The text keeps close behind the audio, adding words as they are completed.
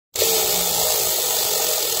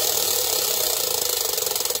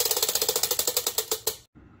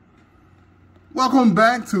Welcome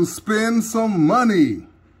back to Spend Some Money.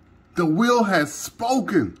 The wheel has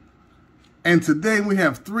spoken. And today we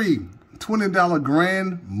have three $20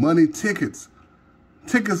 grand money tickets.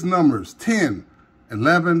 Tickets numbers 10,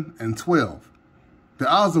 11, and 12. The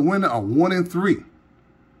odds of winning are 1 in 3.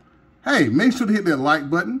 Hey, make sure to hit that like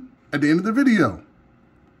button at the end of the video.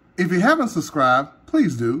 If you haven't subscribed,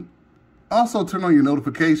 please do. Also, turn on your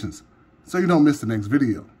notifications so you don't miss the next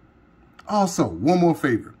video. Also, one more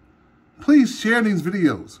favor. Please share these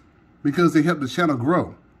videos because they help the channel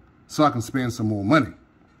grow so I can spend some more money.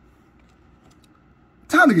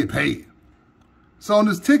 Time to get paid. So on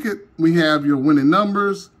this ticket, we have your winning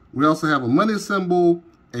numbers. We also have a money symbol,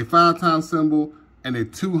 a 5-time symbol, and a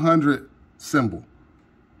 200 symbol.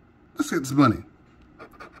 Let's get this money.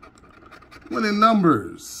 Winning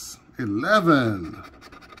numbers: 11,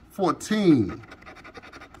 14,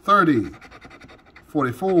 30,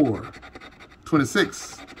 44,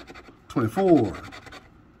 26, 24,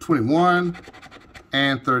 21,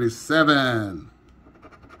 and 37.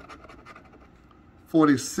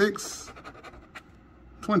 46,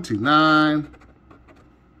 29,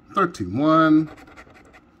 31,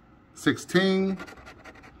 16,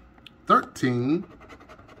 13,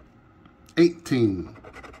 18,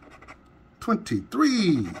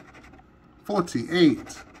 23,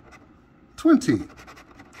 48, 20,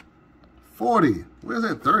 40, where's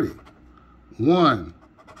that 30? 1,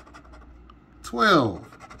 12,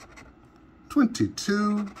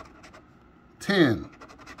 22, 10,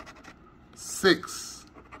 6,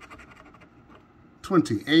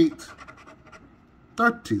 28,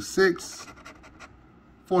 36,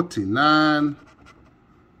 49,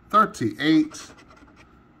 38,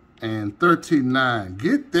 and 39.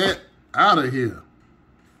 Get that out of here.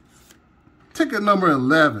 Ticket number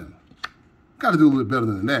 11. Got to do a little better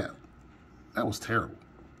than that. That was terrible.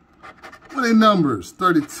 Winning numbers: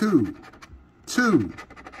 32, 2,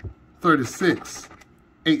 36,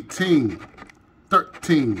 18,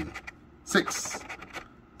 13, 6,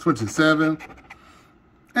 27,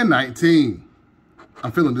 and 19.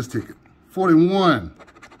 I'm feeling this ticket. 41,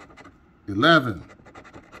 11,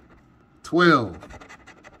 12,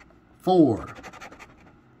 4,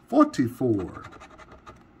 44,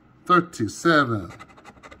 37,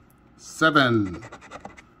 7,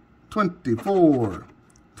 24,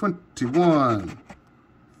 21,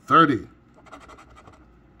 30,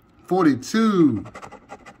 42,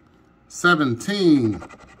 17,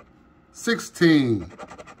 16,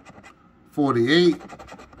 48,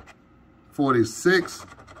 46,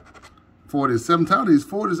 47. Tired of these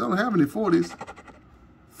 40s. I don't have any 40s.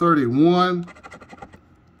 31,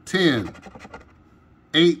 10,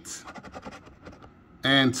 8,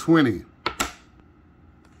 and 20.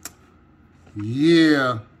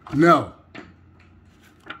 Yeah, no.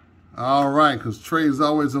 All right, because Trey's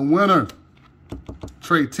always a winner.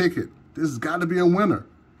 Trey ticket. This has got to be a winner.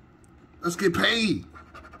 Let's get paid.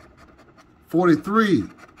 43,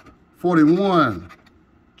 41,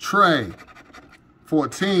 Trey,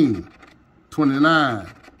 14, 29,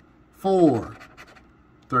 4,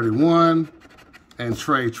 31, and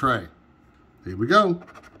Trey. Here we go.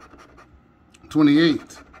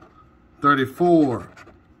 28, 34,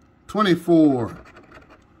 24,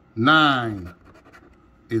 9,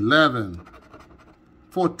 11,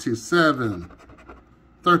 47,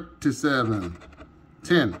 37,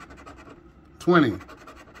 10, 20,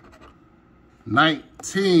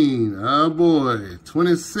 19, oh boy,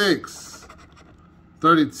 26,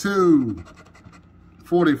 32,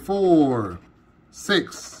 44,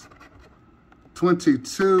 6,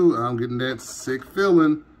 22, I'm getting that sick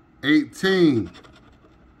feeling, 18,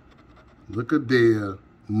 look at there,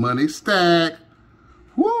 money stack,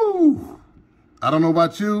 woo! I don't know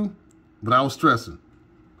about you, but I was stressing.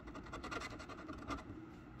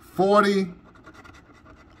 40,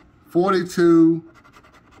 42,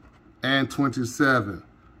 and 27,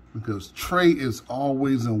 because Trey is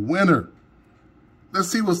always a winner. Let's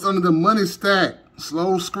see what's under the money stack.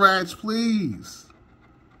 Slow scratch, please.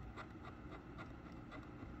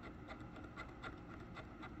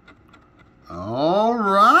 All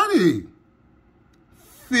righty.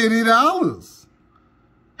 $50.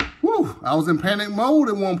 Whew, I was in panic mode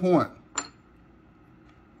at one point.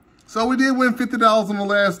 So we did win $50 on the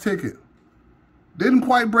last ticket. Didn't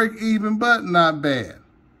quite break even, but not bad.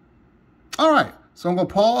 All right, so I'm going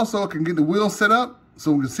to pause so I can get the wheel set up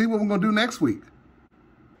so we can see what we're going to do next week.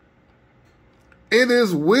 It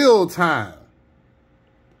is wheel time.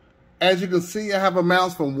 As you can see, I have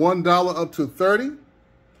amounts from $1 up to 30.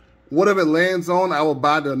 Whatever it lands on, I will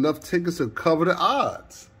buy enough tickets to cover the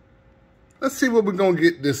odds. Let's see what we're going to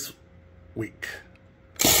get this week.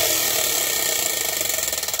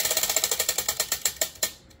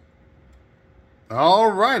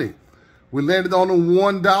 All righty. We landed on the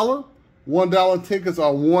 $1. $1 tickets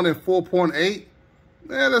are 1 and 4.8.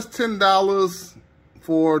 Yeah, that's $10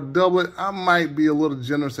 for double it. I might be a little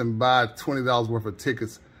generous and buy $20 worth of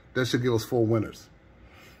tickets. That should give us 4 winners.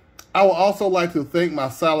 I would also like to thank my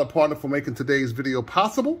silent partner for making today's video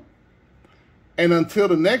possible. And until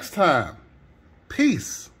the next time,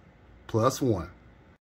 peace +1.